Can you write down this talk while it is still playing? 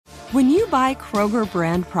When you buy Kroger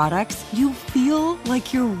brand products, you feel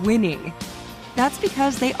like you're winning. That's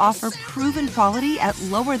because they offer proven quality at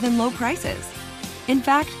lower than low prices. In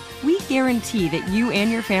fact, we guarantee that you and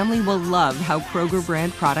your family will love how Kroger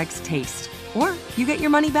brand products taste, or you get your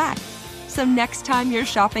money back. So next time you're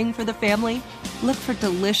shopping for the family, look for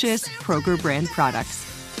delicious Kroger brand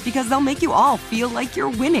products, because they'll make you all feel like you're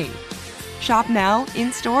winning. Shop now,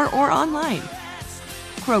 in-store, or online.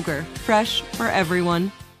 Kroger, fresh for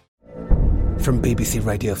everyone. From BBC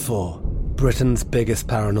Radio 4, Britain's biggest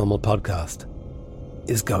paranormal podcast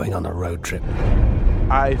is going on a road trip.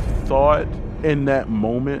 I thought in that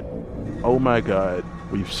moment, oh my God,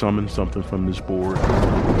 we've summoned something from this board.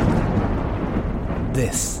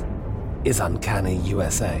 This is Uncanny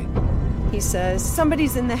USA. He says,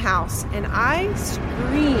 somebody's in the house, and I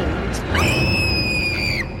screamed.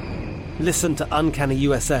 Listen to Uncanny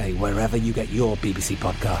USA wherever you get your BBC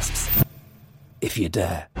podcasts, if you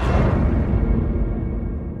dare.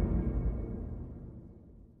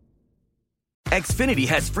 Xfinity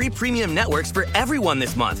has free premium networks for everyone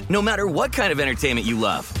this month, no matter what kind of entertainment you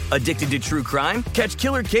love. Addicted to true crime? Catch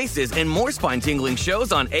killer cases and more spine-tingling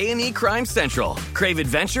shows on A&E Crime Central. Crave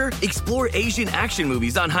adventure? Explore Asian action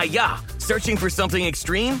movies on Hayya. Searching for something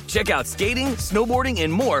extreme? Check out skating, snowboarding,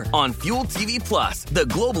 and more on Fuel TV Plus, the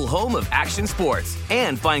global home of action sports.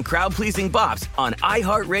 And find crowd-pleasing bops on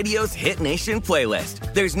iHeartRadio's Hit Nation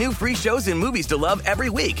playlist. There's new free shows and movies to love every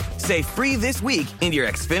week. Say free this week in your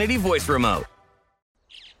Xfinity voice remote.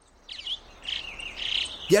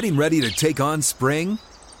 Getting ready to take on spring?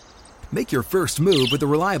 Make your first move with the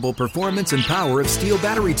reliable performance and power of Steel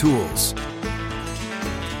battery tools.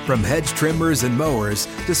 From hedge trimmers and mowers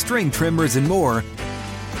to string trimmers and more,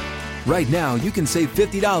 right now you can save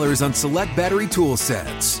 $50 on select battery tool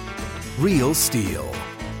sets. Real Steel.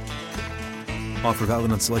 Offer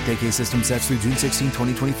valid on select AK system sets through June 16,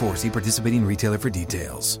 2024. See participating retailer for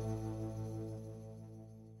details.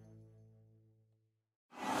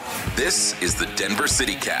 This is the Denver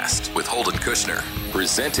City Cast with Holden Kushner,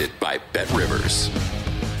 presented by BetRivers.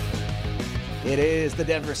 It is the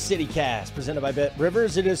Denver City Cast, presented by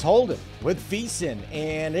BetRivers. It is Holden with Feason,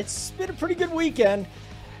 and it's been a pretty good weekend.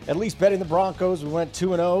 At least betting the Broncos, we went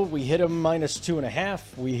 2-0. We hit them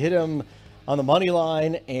 -2.5. We hit them on the money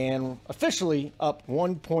line, and officially up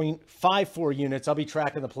 1.54 units. I'll be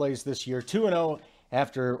tracking the plays this year. 2-0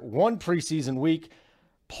 after one preseason week.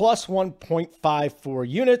 Plus 1.54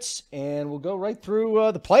 units, and we'll go right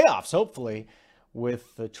through the playoffs, hopefully,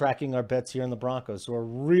 with tracking our bets here in the Broncos. So a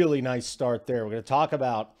really nice start there. We're going to talk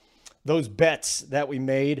about those bets that we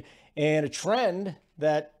made and a trend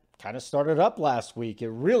that kind of started up last week. The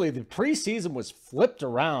preseason was flipped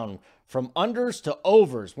around from unders to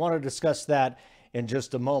overs. Want to discuss that in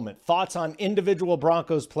just a moment. Thoughts on individual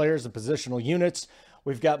Broncos players and positional units.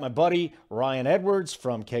 We've got my buddy Ryan Edwards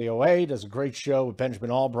from KOA, does a great show with Benjamin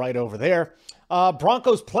Albright over there.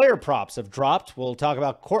 Broncos player props have dropped. We'll talk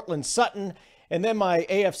about Courtland Sutton. And then my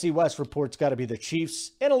AFC West report's got to be the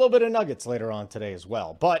Chiefs and a little bit of Nuggets later on today as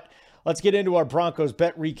well. But let's get into our Broncos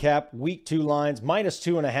bet recap. Week 2 lines,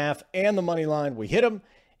 -2.5, and the money line. We hit them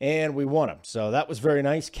and we won them. So that was very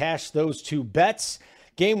nice. Cashed those 2 bets.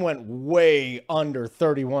 Game went way under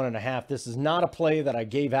 31.5. This is not a play that I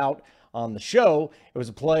gave out on the show. It was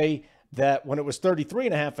a play that when it was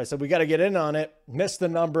 33.5, I said, we got to get in on it. Missed the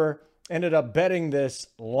number, ended up betting this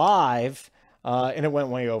live, and it went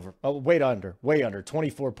way under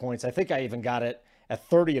 24 points. I think I even got it at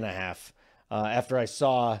 30.5 after I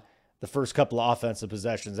saw the first couple of offensive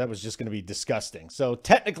possessions. That was just going to be disgusting. So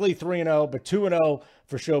technically 3-0, but 2-0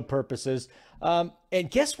 for show purposes.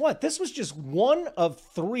 And guess what? This was just one of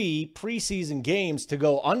 3 preseason games to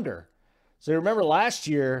go under. So remember last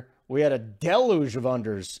year, we had a deluge of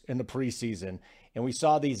unders in the preseason, and we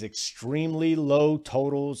saw these extremely low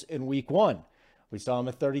totals in week 1. We saw them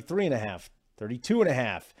at 33.5,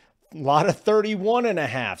 32.5, a lot of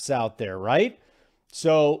 31.5s out there, right?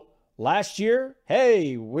 So last year,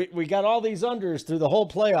 hey, we got all these unders through the whole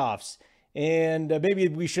playoffs, and maybe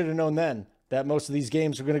we should have known then that most of these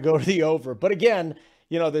games are going to go to the over. But again,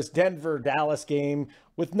 this Denver-Dallas game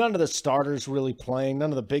with none of the starters really playing,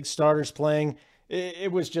 none of the big starters playing,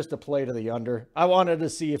 it was just a play to the under. I wanted to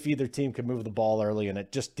see if either team could move the ball early, and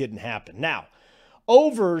it just didn't happen. Now,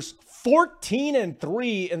 overs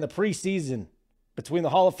 14-3 in the preseason between the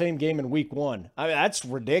Hall of Fame game and week 1. I mean, that's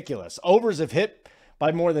ridiculous. Overs have hit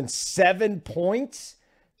by more than 7 points.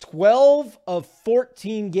 12 of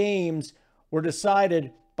 14 games were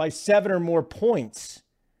decided by 7 or more points.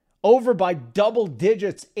 Over by double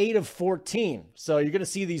digits, 8 of 14. So you're going to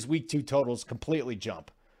see these week 2 totals completely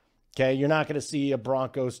jump. Okay, you're not going to see a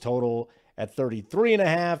Broncos total at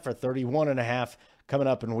 33.5 or 31.5 coming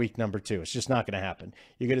up in week number 2. It's just not going to happen.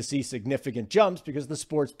 You're going to see significant jumps because the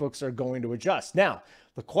sports books are going to adjust. Now,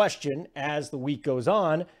 the question as the week goes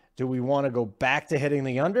on, do we want to go back to hitting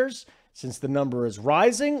the unders since the number is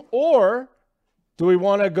rising, or do we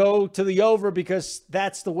want to go to the over because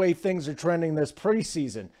that's the way things are trending this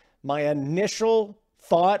preseason? My initial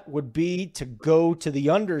thought would be to go to the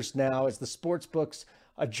unders now as the sports books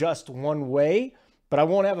adjust one way, but I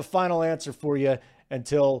won't have a final answer for you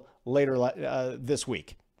until later this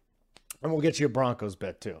week. And we'll get you a Broncos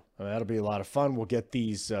bet too. That'll be a lot of fun. We'll get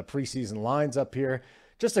these preseason lines up here.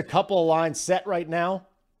 Just a couple of lines set right now.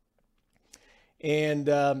 And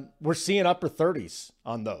we're seeing upper 30s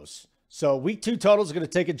on those. So week 2 total is going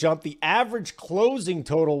to take a jump. The average closing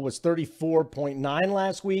total was 34.9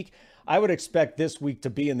 last week. I would expect this week to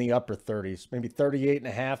be in the upper 30s, maybe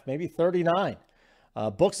 38.5, maybe 39.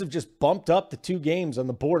 Books have just bumped up the 2 games on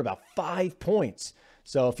the board about 5 points.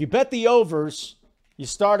 So if you bet the overs, you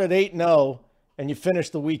start at 8-0 and you finish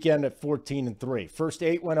the weekend at 14-3. First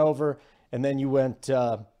 8 went over, and then you went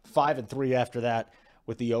 5-3 after that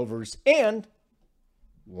with the overs. And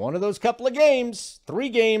one of those couple of games, 3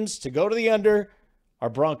 games to go to the under, our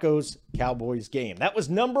Broncos-Cowboys game. That was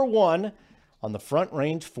number 1 on the Front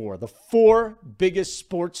Range 4, the 4 biggest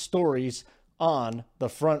sports stories on the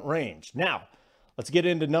Front Range. Now, let's get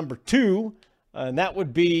into number 2, and that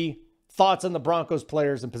would be thoughts on the Broncos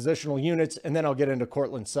players and positional units, and then I'll get into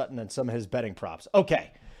Courtland Sutton and some of his betting props.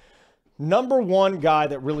 Okay, number 1 guy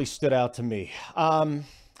that really stood out to me. How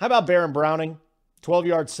about Baron Browning?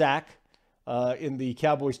 12-yard sack in the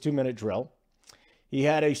Cowboys 2-minute drill. He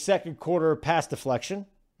had a second quarter pass deflection,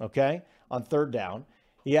 okay, on 3rd down.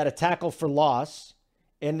 He had a tackle for loss.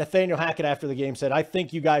 And Nathaniel Hackett after the game said, I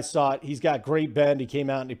think you guys saw it. He's got great bend. He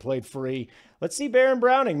came out and he played free. Let's see Baron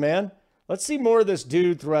Browning, man. Let's see more of this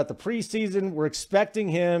dude throughout the preseason. We're expecting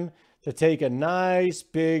him to take a nice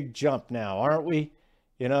big jump now, aren't we?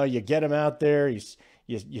 You know, you get him out there.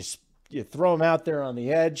 You throw him out there on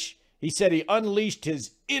the edge. He said he unleashed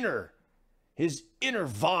his inner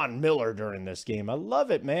Von Miller during this game. I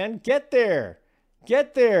love it, man. Get there.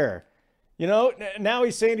 You know, now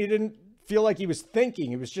he's saying he didn't feel like he was thinking.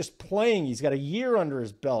 He was just playing. He's got a year under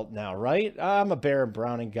his belt now, right? I'm a Baron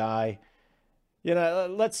Browning guy. You know,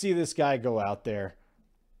 let's see this guy go out there.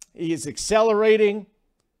 He is accelerating.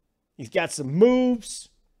 He's got some moves.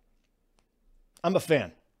 I'm a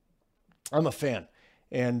fan.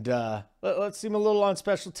 And let's see him a little on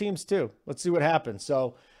special teams too. Let's see what happens.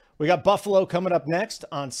 So we got Buffalo coming up next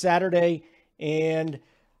on Saturday. And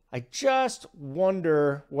I just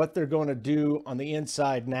wonder what they're going to do on the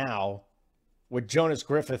inside now with Jonas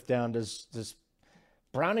Griffith down. Does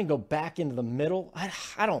Browning go back into the middle?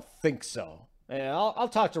 I don't think so. I'll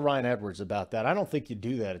talk to Ryan Edwards about that. I don't think you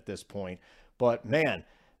do that at this point. But, man,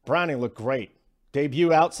 Browning looked great.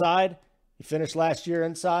 Debut outside. He finished last year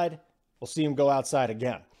inside. We'll see him go outside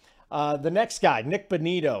again. The next guy, Nick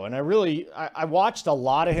Bonito. And I watched a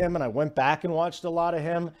lot of him, and I went back and watched a lot of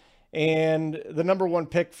him. And the number 1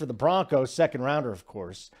 pick for the Broncos, second rounder, of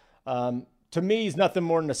course. To me, he's nothing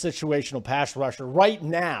more than a situational pass rusher. Right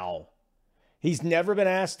now, he's never been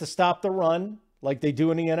asked to stop the run like they do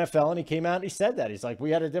in the NFL, and he came out and he said that. He's like, we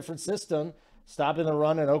had a different system stopping the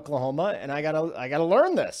run in Oklahoma, and I gotta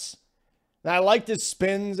learn this. And I liked his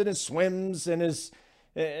spins and his swims and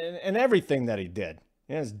and everything that he did.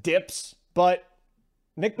 You know, his dips. But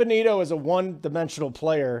Nick Bonito is a one-dimensional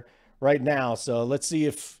player right now, so let's see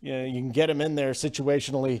if you can get him in there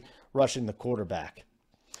situationally rushing the quarterback.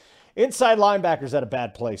 Inside linebackers at a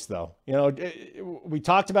bad place, though. You know, we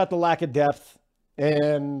talked about the lack of depth,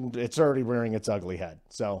 and it's already rearing its ugly head.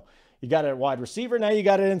 So you got a wide receiver, now you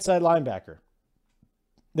got an inside linebacker.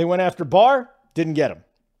 They went after Barr, didn't get him.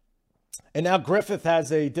 And now Griffith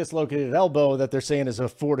has a dislocated elbow that they're saying is a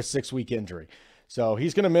 4 to 6 week injury. So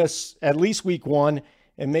he's going to miss at least week 1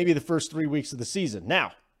 and maybe the first 3 weeks of the season.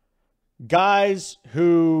 Now, guys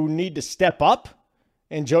who need to step up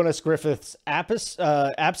in Jonas Griffith's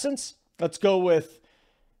absence, let's go with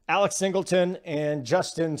Alex Singleton and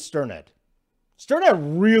Justin Sterned.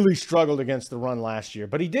 Sterned really struggled against the run last year,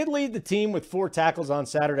 but he did lead the team with 4 tackles on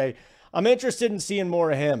Saturday. I'm interested in seeing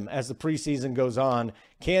more of him as the preseason goes on.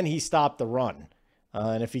 Can he stop the run?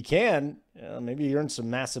 And if he can, maybe he earns some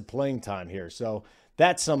massive playing time here. So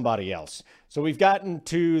that's somebody else. So we've gotten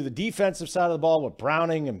to the defensive side of the ball with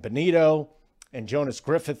Browning and Bonito and Jonas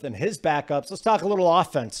Griffith and his backups. Let's talk a little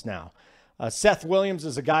offense now. Seth Williams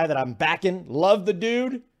is a guy that I'm backing. Love the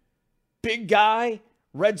dude. Big guy.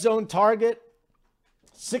 Red zone target.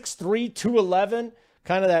 6'3", 211.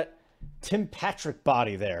 Kind of that Tim Patrick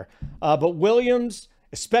body there. But Williams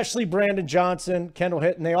especially Brandon Johnson, Kendall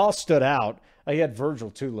Hinton. They all stood out. You had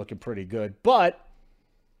Virgil, too, looking pretty good. But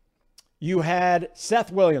you had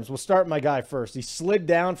Seth Williams. We'll start with my guy first. He slid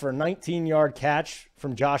down for a 19-yard catch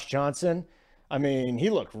from Josh Johnson. I mean, he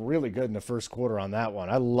looked really good in the first quarter on that one.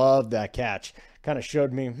 I loved that catch. Kind of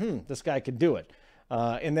showed me, this guy could do it.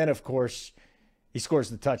 And then, of course, he scores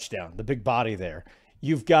the touchdown, the big body there.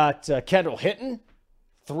 You've got Kendall Hinton,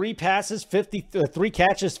 3 catches,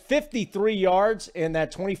 53 yards, and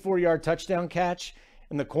that 24-yard touchdown catch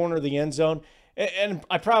in the corner of the end zone. And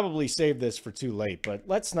I probably saved this for too late, but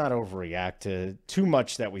let's not overreact to too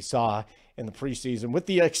much that we saw in the preseason, with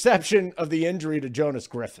the exception of the injury to Jonas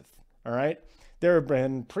Griffith, all right? There have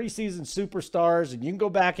been preseason superstars, and you can go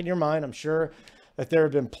back in your mind, I'm sure, that there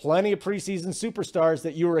have been plenty of preseason superstars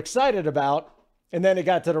that you were excited about, and then it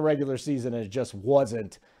got to the regular season and it just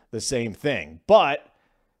wasn't the same thing. But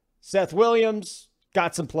Seth Williams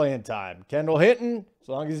got some playing time. Kendall Hinton, as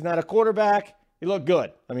long as he's not a quarterback, he looked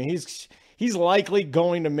good. I mean, he's likely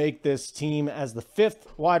going to make this team as the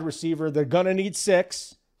 5th wide receiver. They're going to need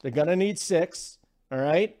 6. All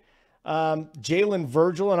right? Jalen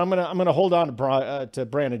Virgil, and I'm gonna hold on to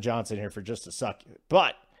Brandon Johnson here for just a second.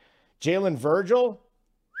 But Jalen Virgil,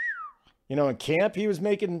 in camp, he was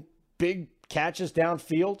making big catches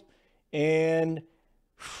downfield. And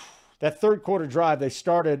that third quarter drive, they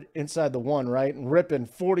started inside the 1, right? And ripping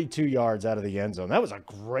 42 yards out of the end zone. That was a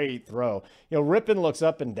great throw. Rippin looks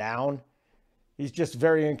up and down. He's just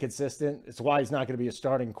very inconsistent. It's why he's not going to be a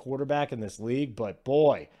starting quarterback in this league. But,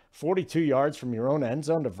 boy, 42 yards from your own end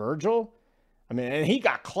zone to Virgil. I mean, and he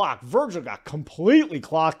got clocked. Virgil got completely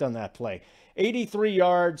clocked on that play. 83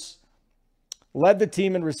 yards, led the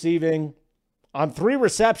team in receiving on 3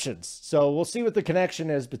 receptions. So we'll see what the connection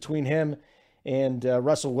is between him and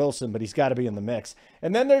Russell Wilson, but he's got to be in the mix.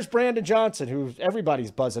 And then there's Brandon Johnson, who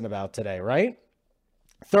everybody's buzzing about today, right?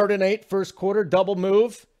 3rd and 8, first quarter, double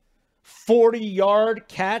move, 40-yard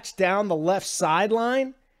catch down the left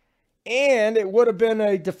sideline. And it would have been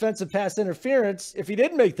a defensive pass interference if he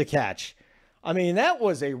didn't make the catch. I mean, that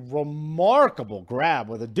was a remarkable grab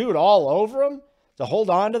with a dude all over him to hold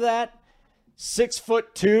on to that.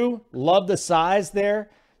 6'2", love the size there.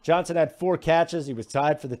 Johnson had 4 catches. He was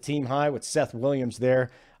tied for the team high with Seth Williams there,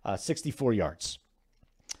 64 yards.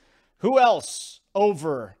 Who else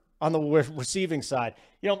over on the receiving side?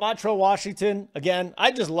 Montrell Washington, again,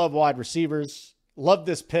 I just love wide receivers. Love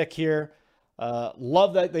this pick here.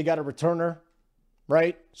 Love that they got a returner,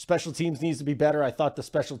 right? Special teams needs to be better. I thought the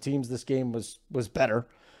special teams this game was better.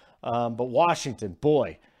 But Washington,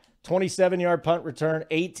 boy, 27-yard punt return,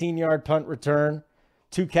 18-yard punt return,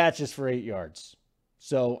 2 catches for 8 yards.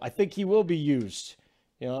 So I think he will be used.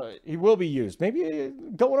 He will be used. Maybe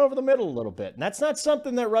going over the middle a little bit. And that's not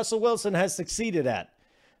something that Russell Wilson has succeeded at.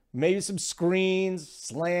 Maybe some screens,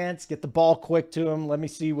 slants, get the ball quick to him. Let me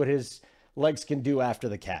see what his legs can do after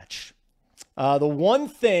the catch. The one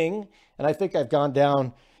thing, and I think I've gone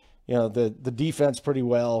down, the defense pretty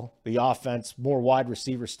well, the offense, more wide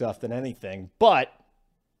receiver stuff than anything. But,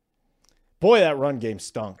 boy, that run game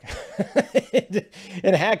stunk.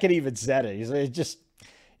 And Hackett even said it. It just,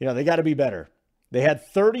 they got to be better. They had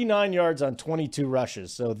 39 yards on 22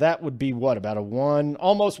 rushes. So that would be what, about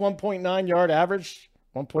almost 1.9 yard average,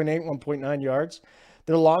 1.8, 1.9 yards.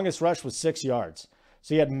 Their longest rush was 6 yards.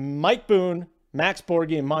 So you had Mike Boone, Max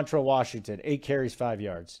Borghi, and Montrell Washington, 8 carries, 5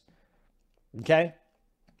 yards. Okay?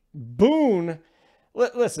 Boone,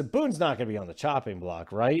 listen, Boone's not going to be on the chopping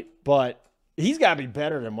block, right? But he's got to be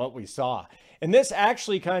better than what we saw. And this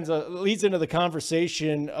actually kind of leads into the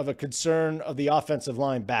conversation of a concern of the offensive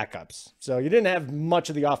line backups. So you didn't have much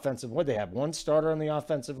of the offensive. What did they have? 1 starter on the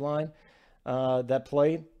offensive line that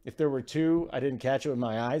played. If there were 2, I didn't catch it with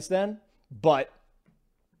my eyes then. But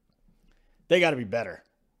they got to be better.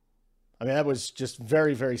 I mean, that was just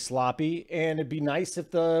very, very sloppy. And it'd be nice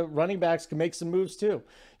if the running backs could make some moves too.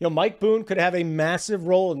 Mike Boone could have a massive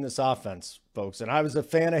role in this offense, folks. And I was a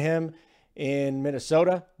fan of him in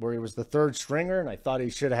Minnesota, where he was the 3rd stringer, and I thought he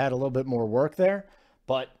should have had a little bit more work there.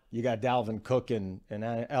 But you got Dalvin Cook and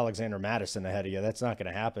Alexander Madison ahead of you. That's not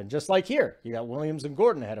going to happen. Just like here, you got Williams and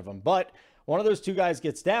Gordon ahead of him. But one of those 2 guys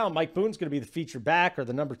gets down, Mike Boone's going to be the feature back or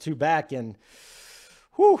the number 2 back, and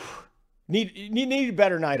need a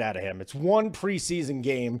better night out of him. It's 1 preseason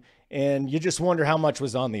game, and you just wonder how much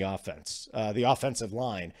was on the offense, the offensive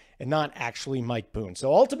line, and not actually Mike Boone.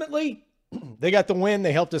 So ultimately, they got the win.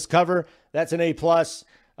 They helped us cover. That's an A+.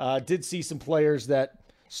 Did see some players that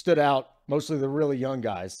stood out, mostly the really young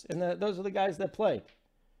guys. And those are the guys that played.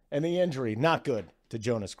 And the injury, not good to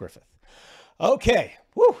Jonas Griffith. Okay.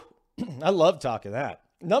 Woo. I love talking that.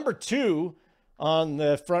 Number 2 on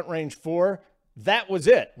the Front Range 4, that was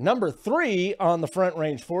it. Number 3 on the Front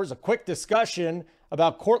Range 4 is a quick discussion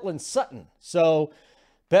about Courtland Sutton. So,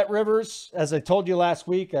 Bet Rivers, as I told you last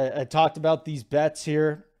week, I talked about these bets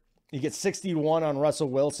here. You get 60-1 on Russell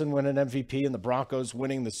Wilson winning MVP and the Broncos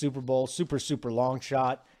winning the Super Bowl. Super, super long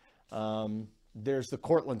shot. There's the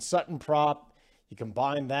Courtland Sutton prop. You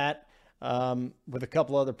combine that with a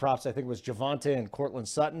couple other props. I think it was Javonte and Courtland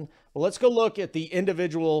Sutton. Well, let's go look at the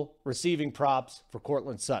individual receiving props for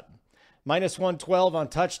Courtland Sutton. Minus 112 on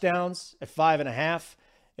touchdowns at 5.5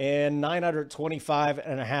 and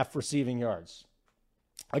 925.5 receiving yards.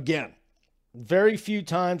 Again, very few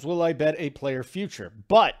times will I bet a player future,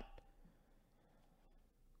 but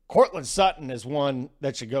Courtland Sutton is one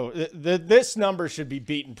that should go. This number should be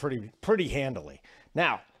beaten pretty handily.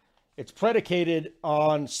 Now, it's predicated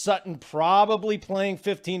on Sutton probably playing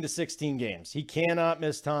 15 to 16 games. He cannot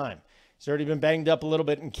miss time. He's already been banged up a little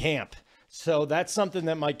bit in camp. So that's something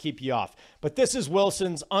that might keep you off. But this is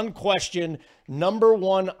Wilson's unquestioned number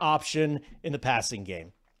 1 option in the passing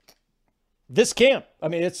game. This camp, I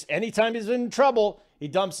mean, it's anytime he's in trouble, he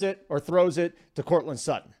dumps it or throws it to Courtland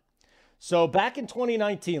Sutton. So back in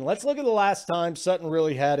 2019, let's look at the last time Sutton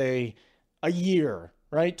really had a year,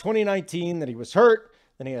 right? 2019, that he was hurt.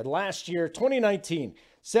 Then he had last year, 2019,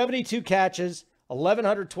 72 catches,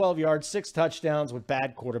 1,112 yards, 6 touchdowns with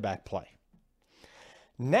bad quarterback play.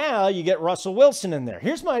 Now you get Russell Wilson in there.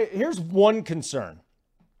 Here's one concern,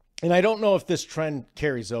 and I don't know if this trend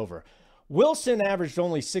carries over. Wilson averaged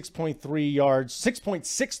only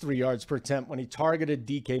 6.63 yards per attempt when he targeted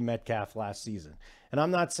DK Metcalf last season. And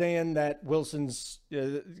I'm not saying that Wilson's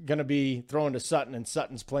going to be throwing to Sutton and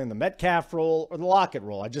Sutton's playing the Metcalf role or the Lockett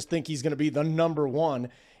role. I just think he's going to be the number 1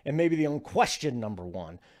 and maybe the unquestioned number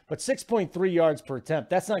 1. But 6.3 yards per attempt,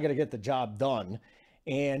 that's not going to get the job done.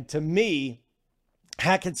 And to me,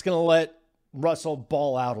 Hackett's going to let Russell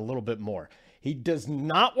ball out a little bit more. He does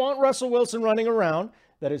not want Russell Wilson running around.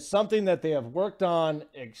 That is something that they have worked on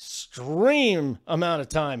extreme amount of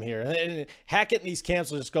time here. And Hackett and these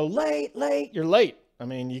camps will just go, late. You're late. I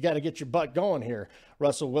mean, you got to get your butt going here,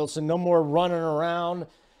 Russell Wilson. No more running around,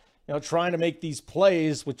 trying to make these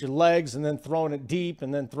plays with your legs and then throwing it deep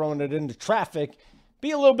and then throwing it into traffic.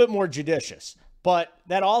 Be a little bit more judicious. But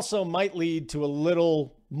that also might lead to a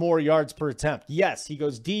little more yards per attempt. Yes, he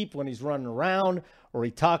goes deep when he's running around or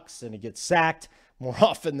he tucks and he gets sacked more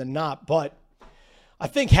often than not. But I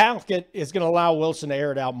think Hackett is going to allow Wilson to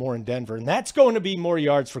air it out more in Denver, and that's going to be more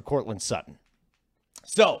yards for Courtland Sutton.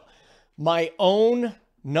 So my own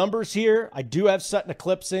numbers here, I do have Sutton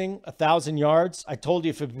eclipsing 1,000 yards. I told you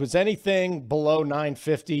if it was anything below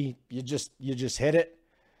 950, you just hit it.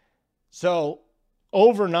 So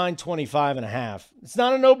over 925.5. It's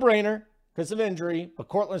not a no-brainer because of injury, but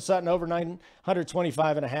Courtland Sutton over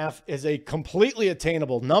 925.5 is a completely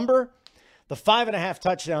attainable number. The 5.5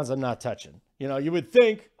 touchdowns I'm not touching. You would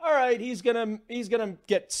think, all right, he's gonna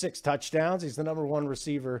get 6 touchdowns. He's the number 1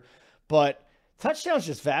 receiver, but touchdowns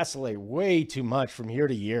just vacillate way too much from year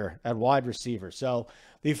to year at wide receiver. So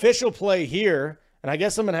the official play here, and I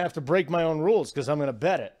guess I'm gonna have to break my own rules because I'm gonna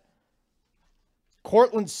bet it.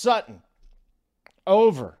 Courtland Sutton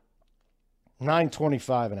over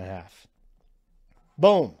 925.5.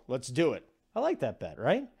 Boom, let's do it. I like that bet,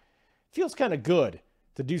 right? Feels kind of good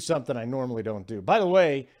to do something I normally don't do. By the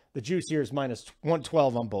way, the juice here is minus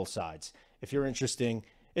 112 on both sides, if you're interested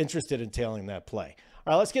in tailing that play.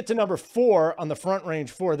 All right, let's get to number 4 on the Front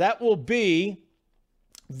Range 4. That will be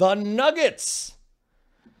the Nuggets.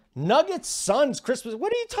 Nuggets, Suns, Christmas.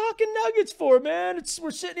 What are you talking Nuggets for, man?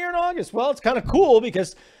 We're sitting here in August. Well, it's kind of cool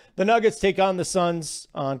because the Nuggets take on the Suns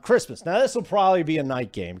on Christmas. Now, this will probably be a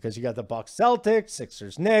night game because you got the Bucks, Celtics,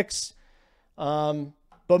 Sixers, Knicks.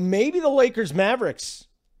 But maybe the Lakers, Mavericks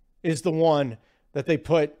is the one that they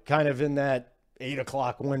put kind of in that 8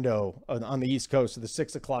 o'clock window on the East Coast, of the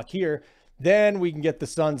 6 o'clock here. Then we can get the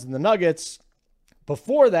Suns and the Nuggets.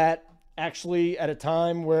 Before that, actually at a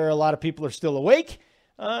time where a lot of people are still awake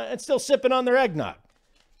and still sipping on their eggnog.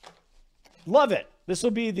 Love it. This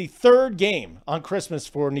will be the 3rd game on Christmas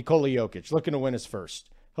for Nikola Jokic, looking to win his first.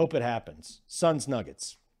 Hope it happens. Suns,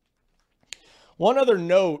 Nuggets. One other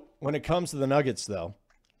note when it comes to the Nuggets, though.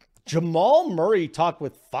 Jamal Murray talked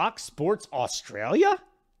with Fox Sports Australia?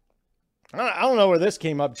 I don't know where this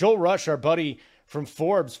came up. Joel Rush, our buddy from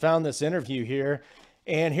Forbes, found this interview here.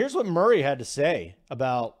 And here's what Murray had to say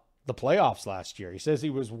about the playoffs last year. He says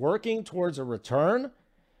he was working towards a return,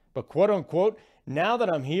 but quote unquote, now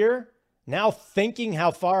that I'm here, now thinking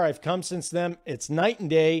how far I've come since then, it's night and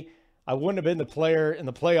day. I wouldn't have been the player in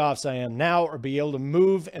the playoffs I am now or be able to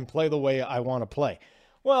move and play the way I want to play.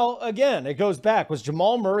 Well, again, it goes back. Was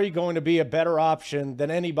Jamal Murray going to be a better option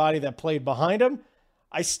than anybody that played behind him?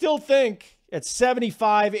 I still think at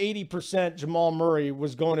 75, 80%, Jamal Murray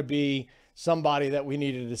was going to be somebody that we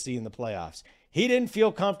needed to see in the playoffs. He didn't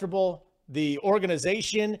feel comfortable. The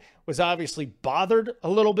organization was obviously bothered a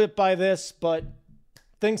little bit by this, but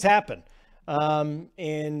things happen.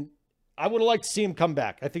 And I would have liked to see him come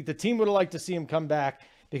back. I think the team would have liked to see him come back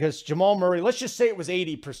because Jamal Murray, let's just say it was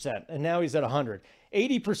 80%, and now he's at 100.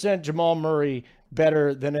 80% Jamal Murray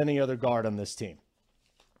better than any other guard on this team.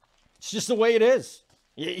 It's just the way it is.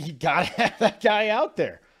 You got to have that guy out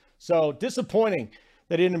there. So disappointing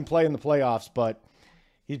that he didn't play in the playoffs, but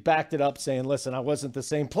he's backed it up saying, listen, I wasn't the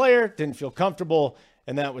same player, didn't feel comfortable,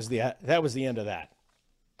 and that was the end of that.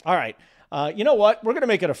 All right. You know what? We're going to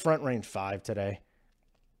make it a Front Range 5 today.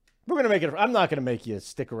 We're going to make it. I'm not going to make you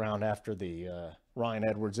stick around after the Ryan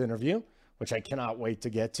Edwards interview, which I cannot wait to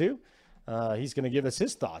get to. He's going to give us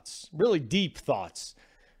his thoughts, really deep thoughts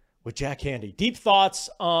with Jack Handy. Deep thoughts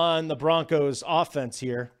on the Broncos offense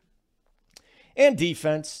here and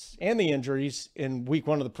defense and the injuries in week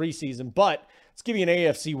 1 of the preseason. But let's give you an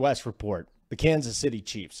AFC West report. The Kansas City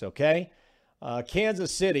Chiefs, okay?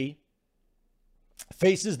 Kansas City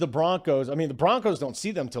faces the Broncos. I mean, the Broncos don't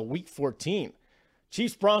see them till week 14.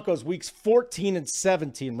 Chiefs Broncos weeks 14 and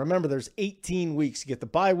 17. Remember, there's 18 weeks. You get the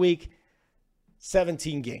bye week,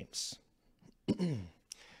 17 games.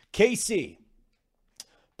 KC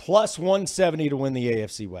plus 170 to win the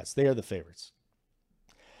AFC West. They are the favorites.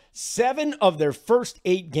 7 of their first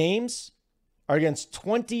 8 games are against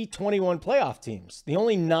 2021 playoff teams. The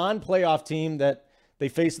only non-playoff team that they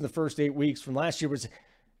faced in the first 8 weeks from last year was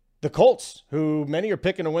the Colts, who many are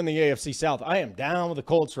picking to win the AFC South. I am down with the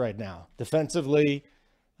Colts right now. Defensively,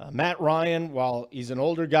 Matt Ryan, while he's an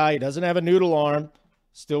older guy, he doesn't have a noodle arm,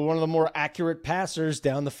 still one of the more accurate passers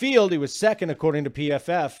down the field. He was second, according to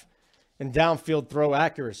PFF, in downfield throw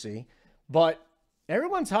accuracy. But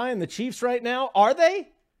everyone's high on the Chiefs right now. Are they?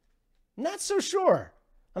 Not so sure.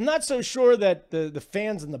 I'm not so sure that the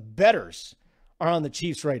fans and the bettors are on the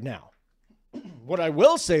Chiefs right now. What I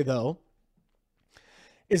will say, though,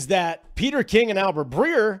 is that Peter King and Albert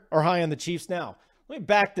Breer are high on the Chiefs now. Let me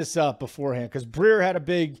back this up beforehand because Breer had a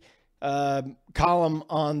big column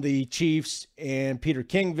on the Chiefs and Peter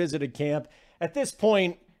King visited camp. At this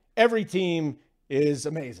point, every team is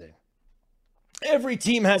amazing. Every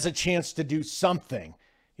team has a chance to do something.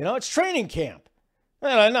 You know, it's training camp.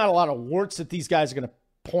 Not a lot of warts that these guys are going to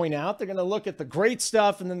point out. They're going to look at the great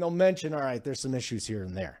stuff and then they'll mention, all right, there's some issues here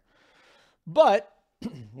and there. But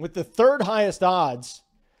with the third highest odds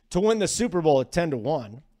to win the Super Bowl at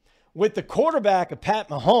 10-1, with the quarterback of Pat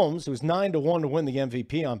Mahomes, who's 9-1 to win the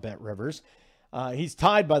MVP on BetRivers. He's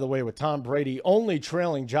tied, by the way, with Tom Brady, only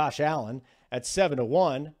trailing Josh Allen at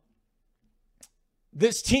 7-1.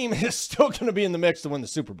 This team is still going to be in the mix to win the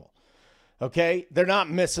Super Bowl. Okay? They're not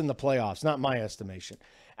missing the playoffs, not my estimation.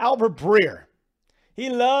 Albert Breer, he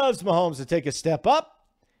loves Mahomes to take a step up,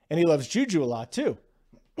 and he loves Juju a lot too.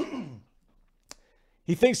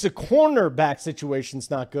 He thinks the cornerback situation's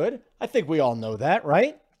not good. I think we all know that,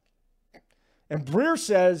 right? And Breer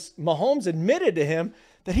says Mahomes admitted to him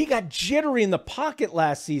that he got jittery in the pocket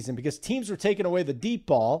last season because teams were taking away the deep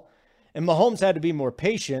ball, and Mahomes had to be more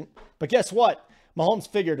patient. But guess what? Mahomes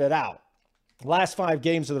figured it out. Last 5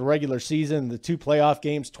 games of the regular season, the 2 playoff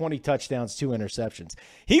games, 20 touchdowns, 2 interceptions.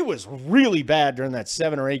 He was really bad during that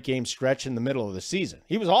 7 or 8 game stretch in the middle of the season.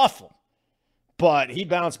 He was awful, but he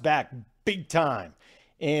bounced back big time.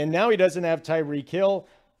 And now he doesn't have Tyreek Hill.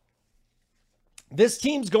 This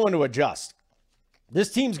team's going to adjust.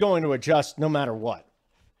 This team's going to adjust no matter what.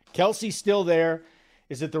 Kelsey's still there.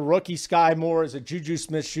 Is it the rookie Sky Moore? Is it Juju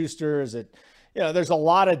Smith-Schuster? Is it, there's a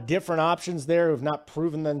lot of different options there who have not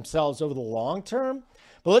proven themselves over the long term.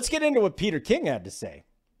 But let's get into what Peter King had to say.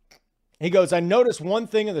 He goes, I noticed one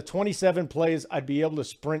thing in the 27 plays I'd be able to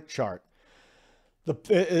sprint chart.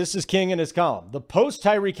 This is King in his column. The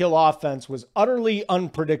post-Tyreek Hill offense was utterly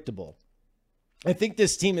unpredictable. I think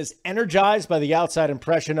this team is energized by the outside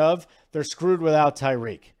impression of they're screwed without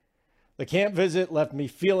Tyreek. The camp visit left me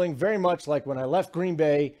feeling very much like when I left Green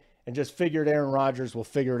Bay and just figured Aaron Rodgers will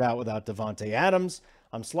figure it out without Devontae Adams.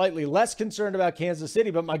 I'm slightly less concerned about Kansas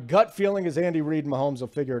City, but my gut feeling is Andy Reid and Mahomes will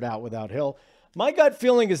figure it out without Hill. My gut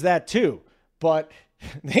feeling is that too, but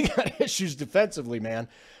they got issues defensively, man.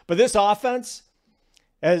 But this offense,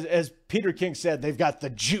 as Peter King said, they've got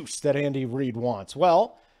the juice that Andy Reid wants.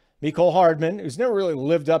 Well, Mecole Hardman, who's never really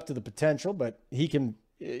lived up to the potential, but he can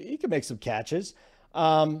make some catches.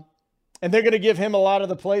 And they're going to give him a lot of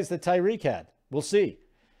the plays that Tyreek had. We'll see.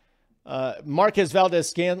 Marquez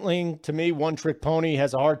Valdez-Scantling, to me, one-trick pony,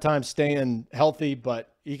 has a hard time staying healthy,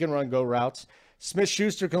 but He can run go routes.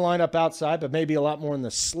 Smith-Schuster can line up outside, but maybe a lot more in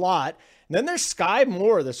the slot. And then there's Sky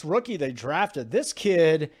Moore, this rookie they drafted. This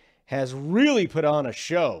kid has really put on a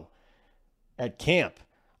show at camp.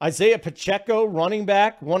 Isaiah Pacheco, running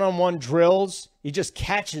back, one-on-one drills. He just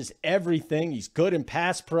catches everything. He's good in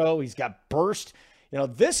pass pro. He's got burst.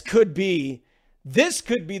 This could be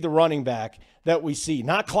the running back that we see.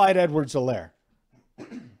 Not Clyde Edwards-Helaire.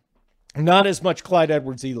 Not as much Clyde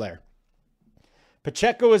Edwards-Helaire.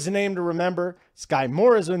 Pacheco is a name to remember. Sky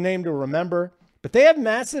Moore is a name to remember. But they have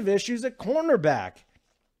massive issues at cornerback.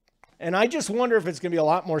 And I just wonder if it's going to be a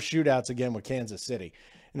lot more shootouts again with Kansas City.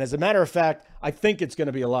 And as a matter of fact, I think it's going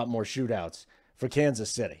to be a lot more shootouts for Kansas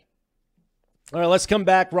City. All right, let's come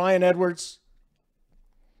back. Ryan Edwards,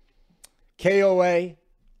 KOA,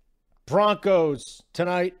 Broncos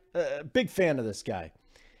tonight. Big fan of this guy.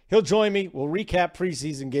 He'll join me. We'll recap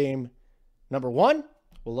preseason game number 1.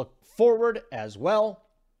 We'll look forward as well.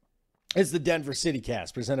 It's the Denver City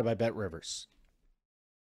Cast presented by Bet Rivers.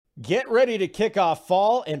 Get ready to kick off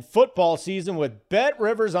fall and football season with Bet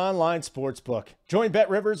Rivers Online Sportsbook. Join Bet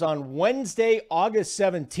Rivers on Wednesday, August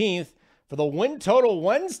 17th for the Win Total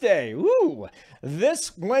Wednesday. Woo!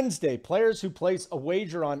 This Wednesday, players who place a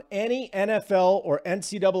wager on any NFL or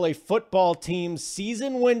NCAA football team's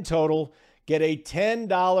season win total get a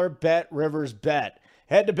 $10 Bet Rivers bet.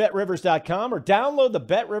 Head to BetRivers.com or download the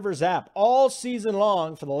BetRivers app all season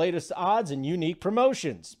long for the latest odds and unique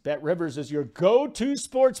promotions. BetRivers is your go-to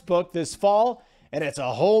sports book this fall, and it's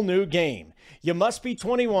a whole new game. You must be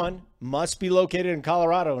 21, must be located in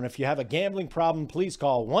Colorado, and if you have a gambling problem, please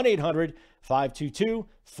call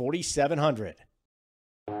 1-800-522-4700.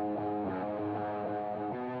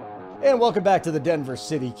 And welcome back to the Denver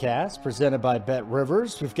City Cast, presented by Bet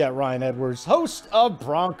Rivers. We've got Ryan Edwards, host of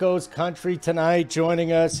Broncos Country tonight,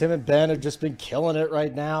 joining us. Him and Ben have just been killing it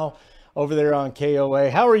right now over there on KOA.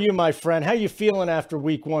 How are you, my friend? How you feeling after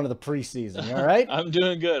week 1 of the preseason? You all right? I'm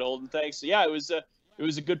doing good, Holden. Thanks. Yeah, it was a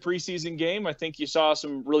good preseason game. I think you saw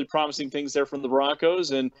some really promising things there from the Broncos,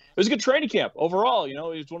 and it was a good training camp overall. It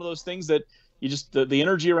was one of those things that you just the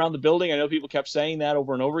energy around the building. I know people kept saying that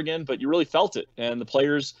over and over again, but you really felt it, and the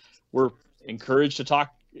players were encouraged to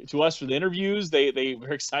talk to us for the interviews. They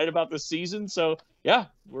were excited about this season. So yeah,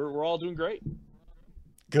 we're all doing great.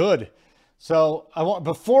 Good. So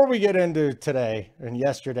before we get into today and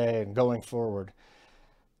yesterday and going forward,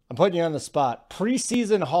 I'm putting you on the spot.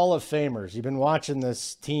 Preseason Hall of Famers. You've been watching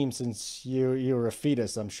this team since you were a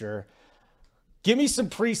fetus, I'm sure. Give me some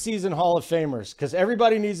preseason Hall of Famers, because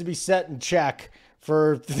everybody needs to be set in check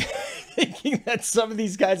for thinking that some of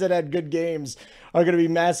these guys that had good games are going to be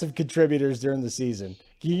massive contributors during the season.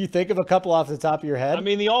 Can you think of a couple off the top of your head? I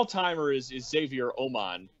mean, the all-timer is Xavier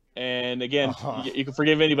Oman. And again, you can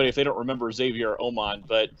forgive anybody if they don't remember Xavier Oman.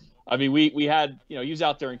 But, I mean, we had, he was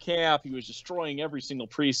out there in camp. He was destroying every single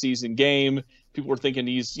preseason game. People were thinking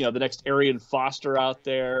he's, the next Arian Foster out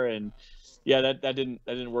there. And, yeah, that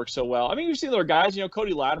didn't work so well. I mean, you've seen other guys.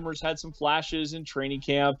 Cody Latimer's had some flashes in training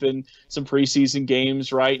camp and some preseason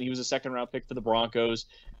games, right? And he was a second-round pick for the Broncos.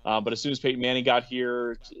 But as soon as Peyton Manning got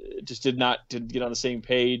here, just didn't get on the same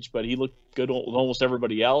page. But he looked good with almost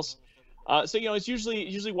everybody else. So it's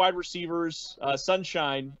usually wide receivers.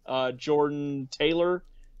 Sunshine, Jordan Taylor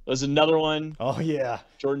was another one. Oh yeah,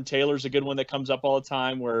 Jordan Taylor's a good one that comes up all the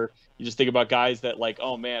time, where you just think about guys that like,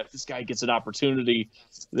 oh man, if this guy gets an opportunity,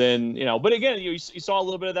 then But again, you saw a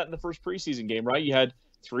little bit of that in the first preseason game, right? You had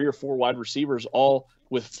 3 or 4 wide receivers all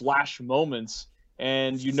with flash moments.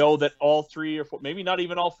 And that all 3 or 4, maybe not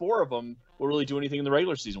even all 4 of them will really do anything in the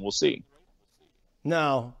regular season. We'll see.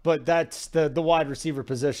 No, but that's the wide receiver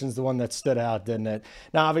position is the one that stood out, didn't it?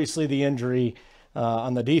 Now, obviously, the injury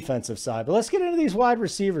on the defensive side. But let's get into these wide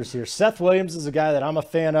receivers here. Seth Williams is a guy that I'm a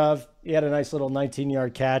fan of. He had a nice little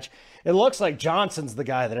 19-yard catch. It looks like Johnson's the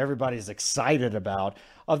guy that everybody's excited about.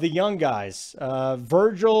 Of the young guys,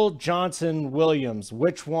 Virgil, Johnson, Williams,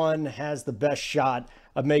 which one has the best shot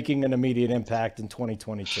of making an immediate impact in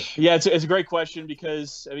 2022? Yeah, it's a great question,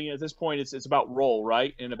 because I mean, at this point it's about role,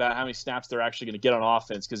 right? And about how many snaps they're actually going to get on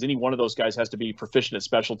offense, because any one of those guys has to be proficient at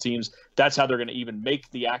special teams. That's how they're going to even make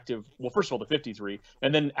the active, well, first of all, the 53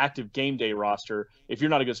 and then active game day roster. If you're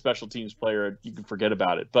not a good special teams player, you can forget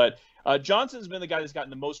about it. But Johnson's been the guy that's gotten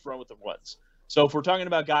the most run with the runs. So if we're talking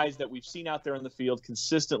about guys that we've seen out there in the field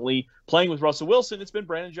consistently playing with Russell Wilson, it's been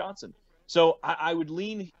Brandon Johnson. So I would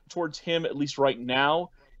lean towards him, at least right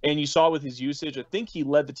now. And you saw with his usage, I think he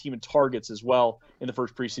led the team in targets as well in the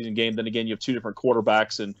first preseason game. Then again, you have 2 different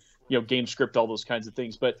quarterbacks and, game script, all those kinds of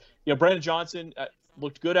things. But, Brandon Johnson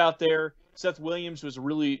looked good out there. Seth Williams was a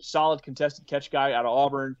really solid contested catch guy out of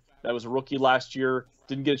Auburn. that was a rookie last year,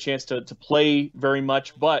 didn't get a chance to play very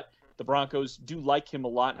much, but the Broncos do like him a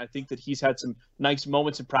lot, and I think that he's had some nice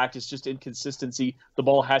moments in practice, just inconsistency. The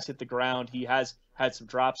ball has hit the ground. He has had some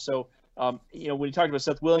drops. So, when you talk about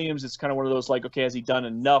Seth Williams, it's kind of one of those like, okay, has he done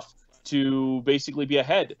enough to basically be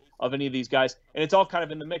ahead of any of these guys? And it's all kind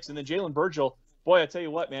of in the mix. And then Jalen Virgil, boy, I tell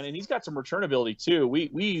you what, man, and he's got some return ability too.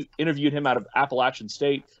 We interviewed him out of Appalachian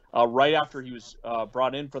State right after he was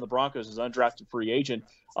brought in from the Broncos as an undrafted free agent.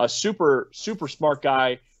 A super, super smart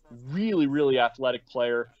guy, really, really athletic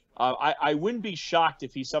player. I wouldn't be shocked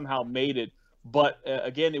if he somehow made it, but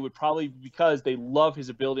again, it would probably be because they love his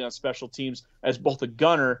ability on special teams as both a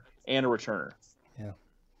gunner and a returner. Yeah.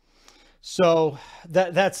 So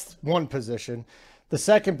that's one position. The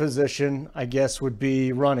second position, I guess, would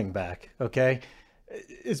be running back. Okay.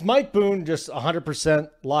 Is Mike Boone just 100%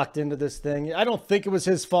 locked into this thing? I don't think it was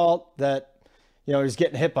his fault that, he's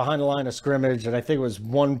getting hit behind the line of scrimmage, and I think it was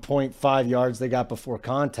 1.5 yards they got before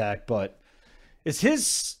contact, but is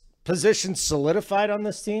his position solidified on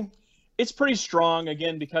this team? It's pretty strong,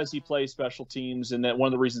 again, because he plays special teams, and that one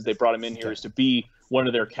of the reasons they brought him in here is to be one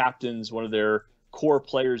of their captains, one of their core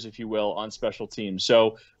players, if you will, on special teams.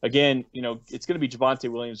 So, again, it's going to be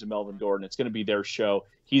Javonte Williams and Melvin Gordon. It's going to be their show.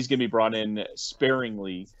 He's going to be brought in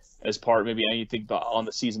sparingly as part, maybe I think on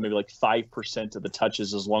the season, maybe like 5% of the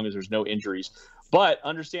touches as long as there's no injuries. But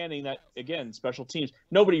understanding that, again, special teams,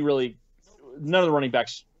 none of the running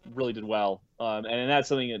backs really did well. And that's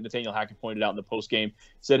something that Nathaniel Hackett pointed out in the postgame.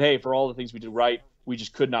 Said, hey, for all the things we did right, we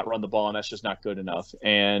just could not run the ball, and that's just not good enough.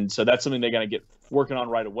 And so that's something they're going to get working on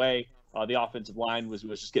right away. The offensive line was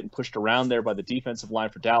just getting pushed around there by the defensive line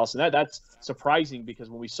for Dallas. And that's surprising because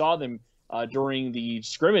when we saw them during the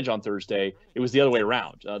scrimmage on Thursday, it was the other way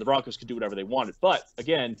around. The Broncos could do whatever they wanted. But,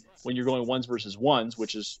 again, when you're going ones versus ones,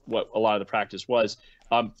 which is what a lot of the practice was,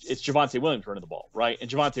 it's Javonte Williams running the ball, right? And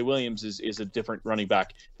Javonte Williams is a different running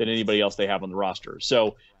back than anybody else they have on the roster.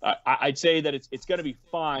 So I'd say that it's going to be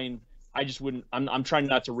fine. I just wouldn't – I'm trying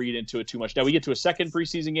not to read into it too much. Now, we get to a second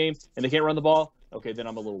preseason game and they can't run the ball. Okay, then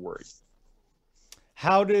I'm a little worried.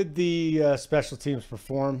 How did the special teams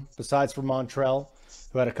perform besides for Montrell,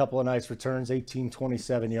 who had a couple of nice returns, 18,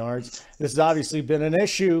 27 yards? This has obviously been an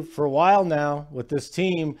issue for a while now with this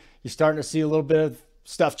team. You're starting to see a little bit of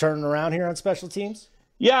stuff turning around here on special teams?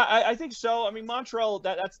 Yeah, I think so. I mean, Montrell,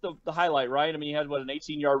 that's the highlight, right? I mean, he had, an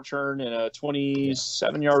 18-yard return and a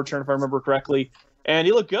 27-yard return, if I remember correctly. And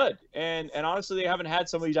he looked good. And honestly, they haven't had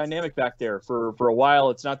somebody dynamic back there for a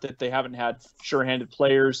while. It's not that they haven't had sure-handed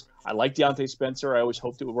players. I like Deontay Spencer. I always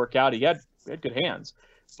hoped it would work out. He had good hands.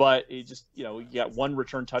 But he just, he got one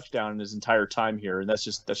return touchdown in his entire time here, and that's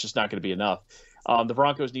just not going to be enough. The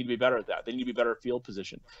Broncos need to be better at that. They need to be better at field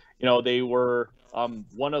position. They were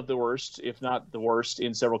one of the worst, if not the worst,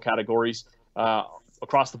 in several categories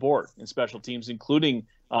across the board in special teams, including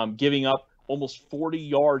giving up almost 40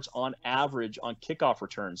 yards on average on kickoff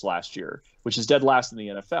returns last year, which is dead last in the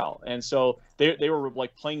NFL. And so they were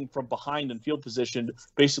like playing from behind in field position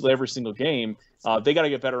basically every single game. They got to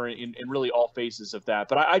get better in really all phases of that.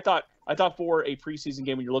 But I thought for a preseason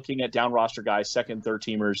game, when you're looking at down roster guys, second, third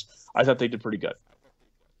teamers, I thought they did pretty good.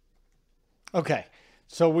 Okay.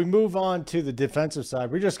 So we move on to the defensive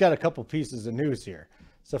side. We just got a couple pieces of news here.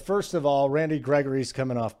 So first of all, Randy Gregory's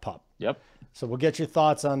coming off PUP. Yep. So we'll get your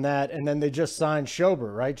thoughts on that. And then they just signed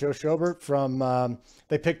Schobert, right? Joe Schobert from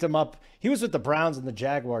they picked him up. He was with the Browns and the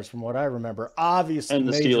Jaguars from what I remember. Obviously, and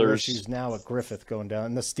the major Steelers. issues now with Griffith going down.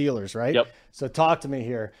 And the Steelers, right? Yep. So talk to me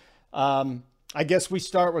here. I guess we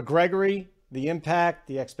start with Gregory, the impact,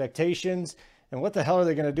 the expectations, and what the hell are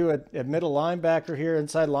they going to do at middle linebacker here,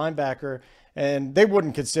 inside linebacker? And they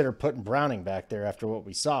wouldn't consider putting Browning back there after what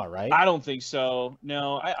we saw, right? I don't think so.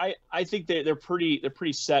 No, I think they're pretty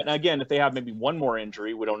set. And again, if they have maybe one more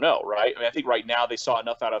injury, we don't know, right? I mean, I think right now they saw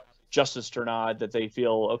enough out of Justice Turnad that they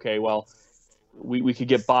feel, okay, well, we could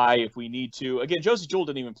get by if we need to. Again, Josey Jewell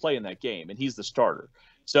didn't even play in that game, and he's the starter.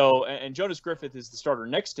 So, and Jonas Griffith is the starter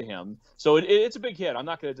next to him. So it's a big hit. I'm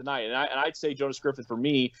not going to deny it. And I'd say Jonas Griffith for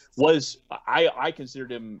me was, I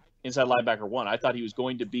considered him inside linebacker one. I thought he was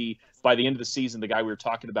going to be, by the end of the season, the guy we were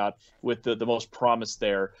talking about with the most promise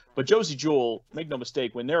there. But Josey Jewell, make no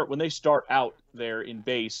mistake, when they start out there in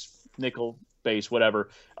base, nickel, base, whatever,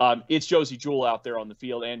 it's Josey Jewell out there on the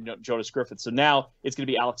field and Jonas Griffith. So now it's going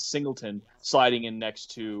to be Alex Singleton sliding in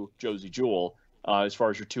next to Josey Jewell as far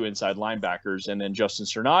as your two inside linebackers, and then Justin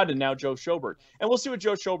Cernad and now Joe Schobert. And we'll see what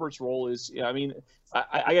Joe Schobert's role is. I mean,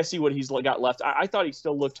 I got to see what he's got left. I thought he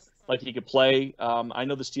still looked like he could play. I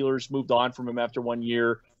know the Steelers moved on from him after 1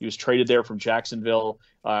 year. He was traded there from Jacksonville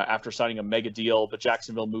after signing a mega deal, but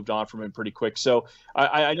Jacksonville moved on from him pretty quick. So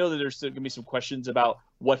I know that there's still going to be some questions about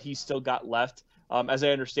what he's still got left. As I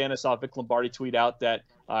understand, I saw Vic Lombardi tweet out that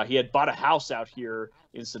he had bought a house out here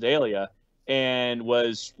in Sedalia and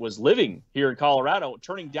was living here in Colorado,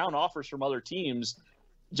 turning down offers from other teams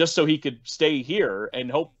just so he could stay here and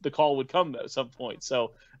hope the call would come at some point.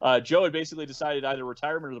 So Joe had basically decided either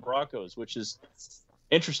retirement or the Broncos, which is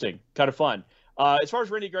interesting, kind of fun. As far as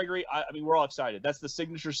Randy Gregory, I mean, we're all excited. That's the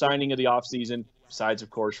signature signing of the offseason, besides, of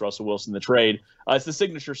course, Russell Wilson, the trade. It's the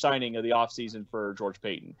signature signing of the offseason for George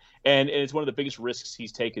Paton. And it's one of the biggest risks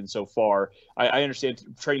he's taken so far. I understand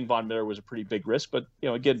trading Von Miller was a pretty big risk, but,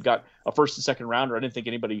 again, got a first and second rounder. I didn't think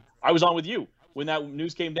anybody – I was on with you when that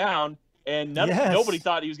news came down. And nobody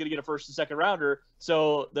thought he was going to get a first and second rounder.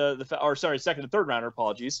 So second and third rounder.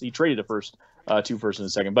 Apologies. He traded a first, two first and a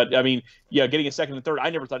second. But I mean, getting a second and third,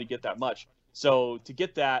 I never thought he'd get that much. So to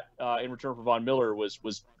get that in return for Von Miller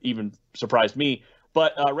was even surprised me.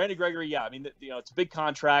 But Randy Gregory, I mean, it's a big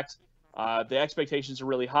contract. The expectations are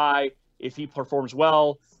really high. If he performs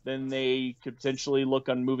well, then they could potentially look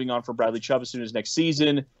on moving on from Bradley Chubb as soon as next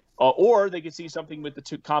season. Or they could see something with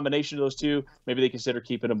the combination of those two. Maybe they consider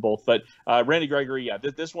keeping them both. But Randy Gregory,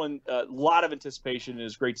 this one, a lot of anticipation. It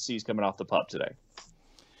is great to see he's coming off the pup today.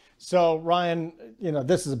 So, Ryan,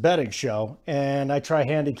 this is a betting show, and I try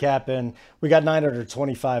handicapping. We got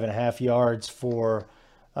 925.5 yards for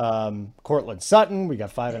Courtland Sutton. We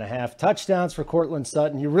got 5.5 touchdowns for Courtland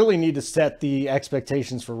Sutton. You really need to set the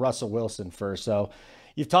expectations for Russell Wilson first. So,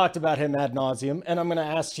 you've talked about him ad nauseum, and I'm going to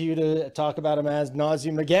ask you to talk about him ad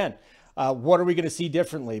nauseum again. What are we going to see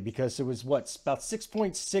differently? Because it was, about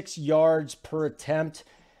 6.6 yards per attempt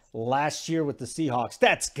last year with the Seahawks.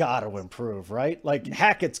 That's got to improve, right? Like,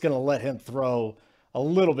 Hackett's going to let him throw a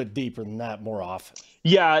little bit deeper than that more often.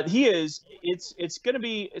 Yeah, he is. It's going to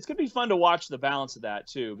be fun to watch the balance of that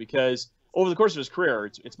too, because over the course of his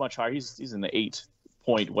career, it's much higher. He's in the 8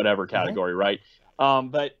 point whatever category, right?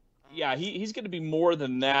 But yeah, he's going to be more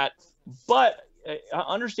than that. But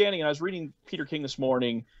understanding, and I was reading Peter King this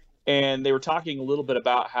morning, and they were talking a little bit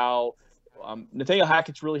about how Nathaniel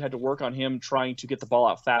Hackett's really had to work on him trying to get the ball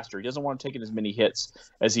out faster. He doesn't want to take as many hits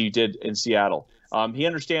as he did in Seattle. He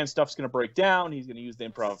understands stuff's going to break down. He's going to use the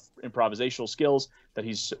improvisational skills that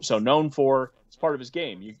he's so known for. It's part of his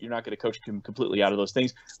game. You're not going to coach him completely out of those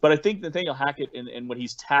things. But I think Nathaniel Hackett and what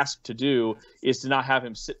he's tasked to do is to not have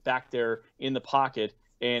him sit back there in the pocket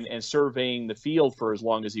and surveying the field for as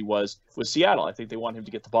long as he was with Seattle. I think they want him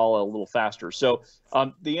to get the ball a little faster. So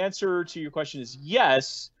the answer to your question is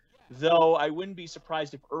yes, though I wouldn't be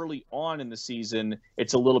surprised if early on in the season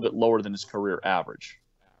it's a little bit lower than his career average.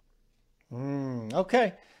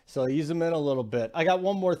 Okay, so ease him in a little bit. I got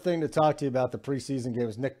one more thing to talk to you about the preseason game. It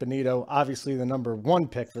was Nick Bonito, obviously the number 1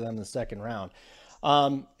 pick for them in the second round.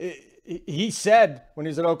 He said when he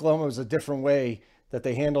was at Oklahoma it was a different way that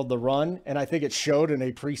they handled the run, and I think it showed in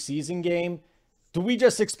a preseason game. Do we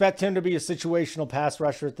just expect him to be a situational pass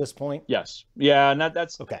rusher at this point? Yes. Yeah, and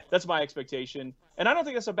that's okay. That's my expectation. And I don't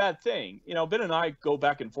think that's a bad thing. Ben and I go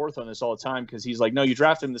back and forth on this all the time because he's like, no, you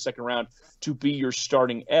draft him in the second round to be your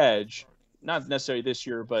starting edge, not necessarily this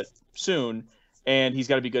year, but soon, and he's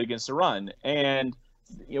got to be good against the run. And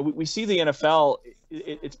we see the NFL,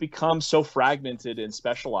 it's become so fragmented and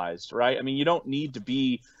specialized, right? I mean, you don't need to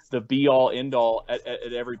be the be-all, end-all at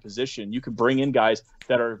every position. You can bring in guys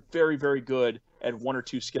that are very, very good at 1 or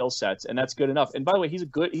 2 skill sets, and that's good enough. And by the way, he's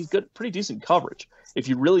good, pretty decent coverage. If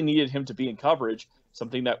you really needed him to be in coverage,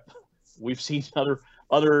 something that we've seen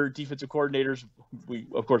other defensive coordinators,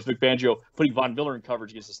 of course, Vic Fangio putting Von Miller in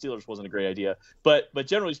coverage against the Steelers wasn't a great idea. But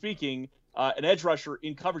generally speaking, an edge rusher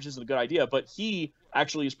in coverage isn't a good idea, but he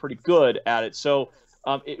actually is pretty good at it. So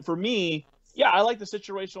for me, yeah, I like the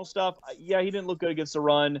situational stuff. Yeah, he didn't look good against the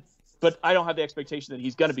run, but I don't have the expectation that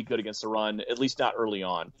he's going to be good against the run, at least not early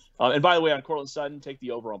on. And by the way, on Courtland Sutton, take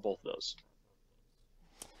the over on both of those.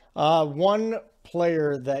 One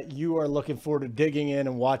player that you are looking forward to digging in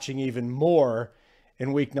and watching even more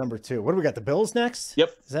in week number 2. What do we got? The Bills next?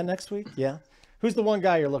 Yep. Is that next week? Yeah. Who's the one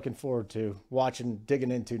guy you're looking forward to watching,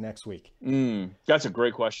 digging into next week? That's a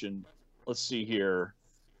great question. Let's see here.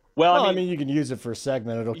 Well, I mean, you can use it for a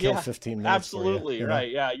segment. It'll kill 15 minutes. Absolutely. For you,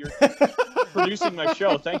 right. Yeah. You're producing my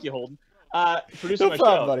show. Thank you, Holden. Producing my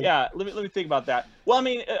problem, show. buddy. Yeah. Let me think about that. Well, I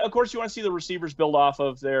mean, of course, you want to see the receivers build off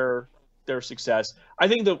of their success. I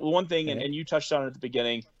think the one thing, and you touched on it at the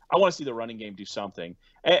beginning, I want to see the running game do something.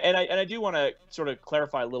 And I do want to sort of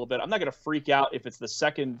clarify a little bit. I'm not going to freak out if it's the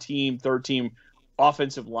second team, third team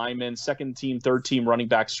offensive linemen, second team, third team running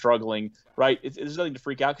back struggling, right? There's nothing to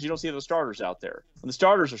freak out because you don't see the starters out there. When the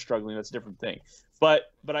starters are struggling, that's a different thing.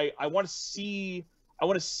 But I want to see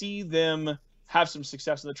them have some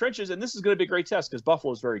success in the trenches, and this is going to be a great test because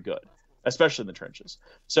Buffalo is very good, especially in the trenches.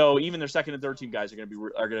 So even their second and third team guys are going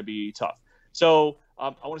to be tough. So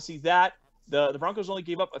I want to see that. The Broncos only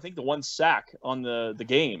gave up, I think, the one sack on the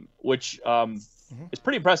game, which is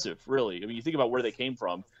pretty impressive, really. I mean, you think about where they came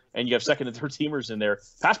from, and you have second and third teamers in there.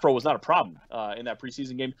 Pass pro was not a problem in that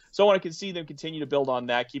preseason game. So I want to see them continue to build on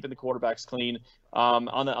that, keeping the quarterbacks clean.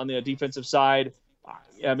 On the defensive side,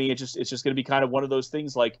 I mean, it's just going to be kind of one of those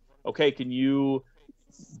things like, okay, can you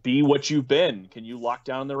be what you've been? Can you lock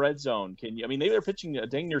down the red zone? I mean, they were pitching a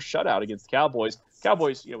dang near shutout against the Cowboys.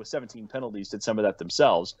 Cowboys, with 17 penalties, did some of that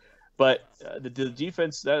themselves. But the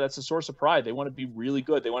defense, that's a source of pride. They want to be really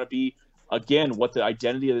good. They want to be, again, what the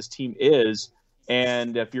identity of this team is.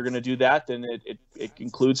 And if you're going to do that, then it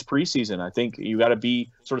includes preseason. I think you got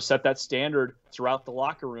to set that standard throughout the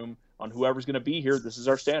locker room on whoever's going to be here. This is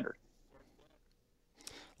our standard.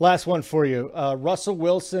 Last one for you. Russell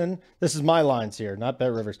Wilson. This is my lines here, not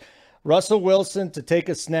Bet Rivers. Russell Wilson to take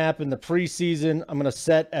a snap in the preseason. I'm going to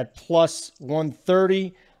set at plus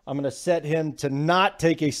 130. I'm going to set him to not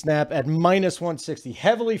take a snap at minus 160.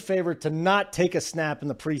 Heavily favored to not take a snap in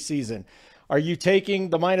the preseason. Are you taking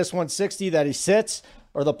the minus 160 that he sits,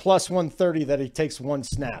 or the plus 130 that he takes one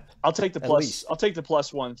snap? I'll take the plus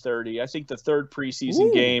 130. I think the third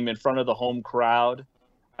preseason game in front of the home crowd,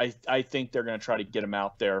 I think they're going to try to get him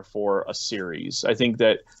out there for a series. I think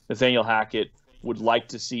that Nathaniel Hackett would like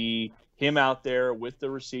to see him out there with the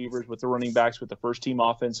receivers, with the running backs, with the first team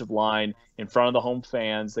offensive line in front of the home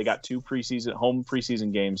fans. They got two home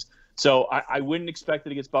preseason games. So I wouldn't expect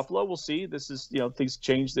it against Buffalo. We'll see. This is, things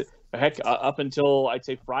changed. Up until I'd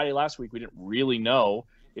say Friday last week, we didn't really know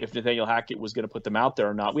if Nathaniel Hackett was going to put them out there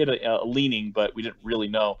or not. We had a leaning, but we didn't really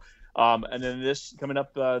know. And then this coming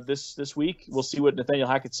up this week, we'll see what Nathaniel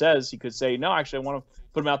Hackett says. He could say, no, actually, I want to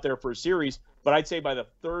put him out there for a series. But I'd say by the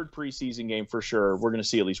third preseason game for sure, we're going to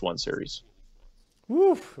see at least one series.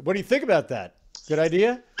 Woo. What do you think about that? Good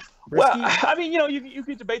idea? Risky? Well, I mean, you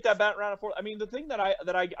could debate that back around and forth. I mean, the thing that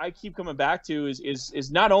I keep coming back to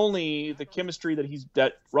is not only the chemistry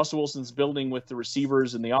that Russell Wilson's building with the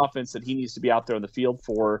receivers and the offense that he needs to be out there on the field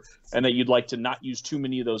for, and that you'd like to not use too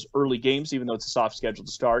many of those early games, even though it's a soft schedule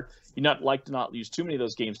to start. You'd not like to not use too many of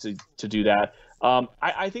those games to do that.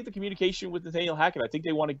 I think the communication with Nathaniel Hackett, I think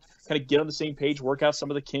they want to kind of get on the same page, work out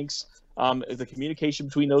some of the kinks, the communication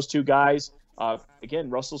between those two guys. Again,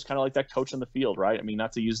 Russell's kind of like that coach on the field, right? I mean,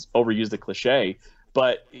 not to overuse the cliche,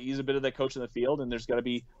 but he's a bit of that coach on the field, and there's got to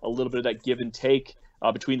be a little bit of that give and take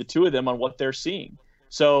between the two of them on what they're seeing.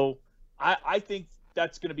 So I think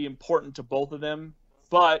that's going to be important to both of them.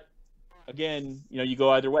 But again, you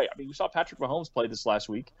go either way. I mean, we saw Patrick Mahomes play this last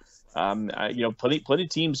week. Plenty of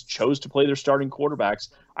teams chose to play their starting quarterbacks.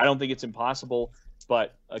 I don't think it's impossible.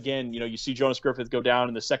 But again, you see Jonas Griffith go down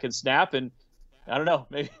in the second snap, and I don't know.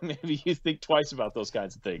 Maybe you think twice about those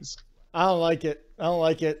kinds of things. I don't like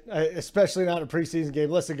it. Especially not in a preseason game.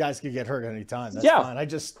 Listen, guys can get hurt anytime. That's fine.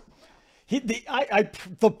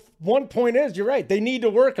 The one point is, you're right. They need to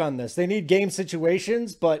work on this. They need game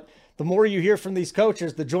situations, but the more you hear from these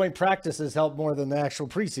coaches, the joint practices help more than the actual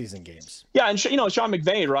preseason games. Yeah, and Sean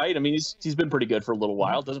McVay, right? I mean, he's been pretty good for a little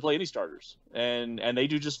while. Doesn't play any starters, and they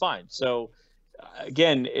do just fine. So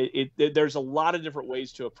again, there's a lot of different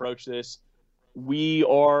ways to approach this.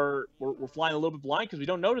 We're flying a little bit blind because we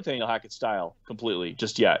don't know Nathaniel Hackett's style completely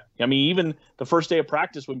just yet. I mean, even the first day of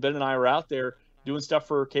practice when Ben and I were out there doing stuff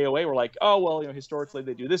for KOA, we're like, oh, well, historically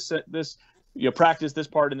they do this, practice this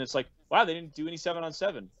part. And it's like, wow, they didn't do any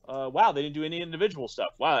 7-on-7. Wow, they didn't do any individual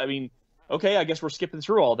stuff. Wow. I mean, okay, I guess we're skipping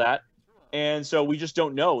through all that. And so we just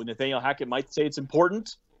don't know. Nathaniel Hackett might say it's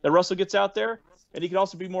important that Russell gets out there. And he could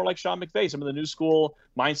also be more like Sean McVay, some of the new school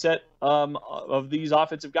mindset of these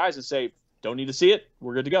offensive guys, and say, don't need to see it.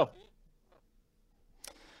 We're good to go.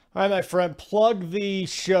 All right, my friend, plug the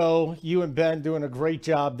show. You and Ben doing a great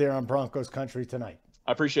job there on Broncos Country tonight.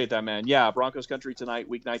 I appreciate that, man. Yeah, Broncos Country tonight,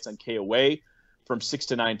 weeknights on KOA from 6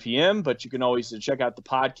 to 9 p.m. But you can always check out the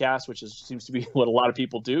podcast, which seems to be what a lot of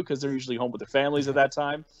people do because they're usually home with their families at that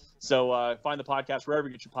time. So find the podcast wherever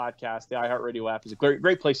you get your podcast. The iHeartRadio app is a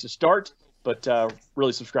great place to start, but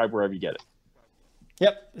really subscribe wherever you get it.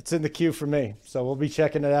 Yep, it's in the queue for me. So we'll be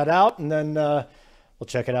checking that out, and then we'll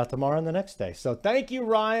check it out tomorrow and the next day. So thank you,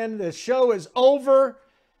 Ryan. The show is over.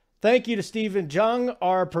 Thank you to Stephen Jung,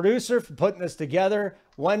 our producer, for putting this together.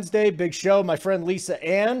 Wednesday, big show. My friend Lisa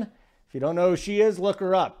Ann. If you don't know who she is, look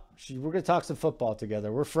her up. We're going to talk some football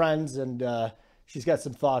together. We're friends, and she's got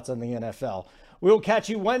some thoughts on the NFL. We will catch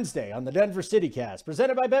you Wednesday on the Denver City Cast,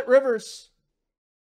 presented by Bet Rivers.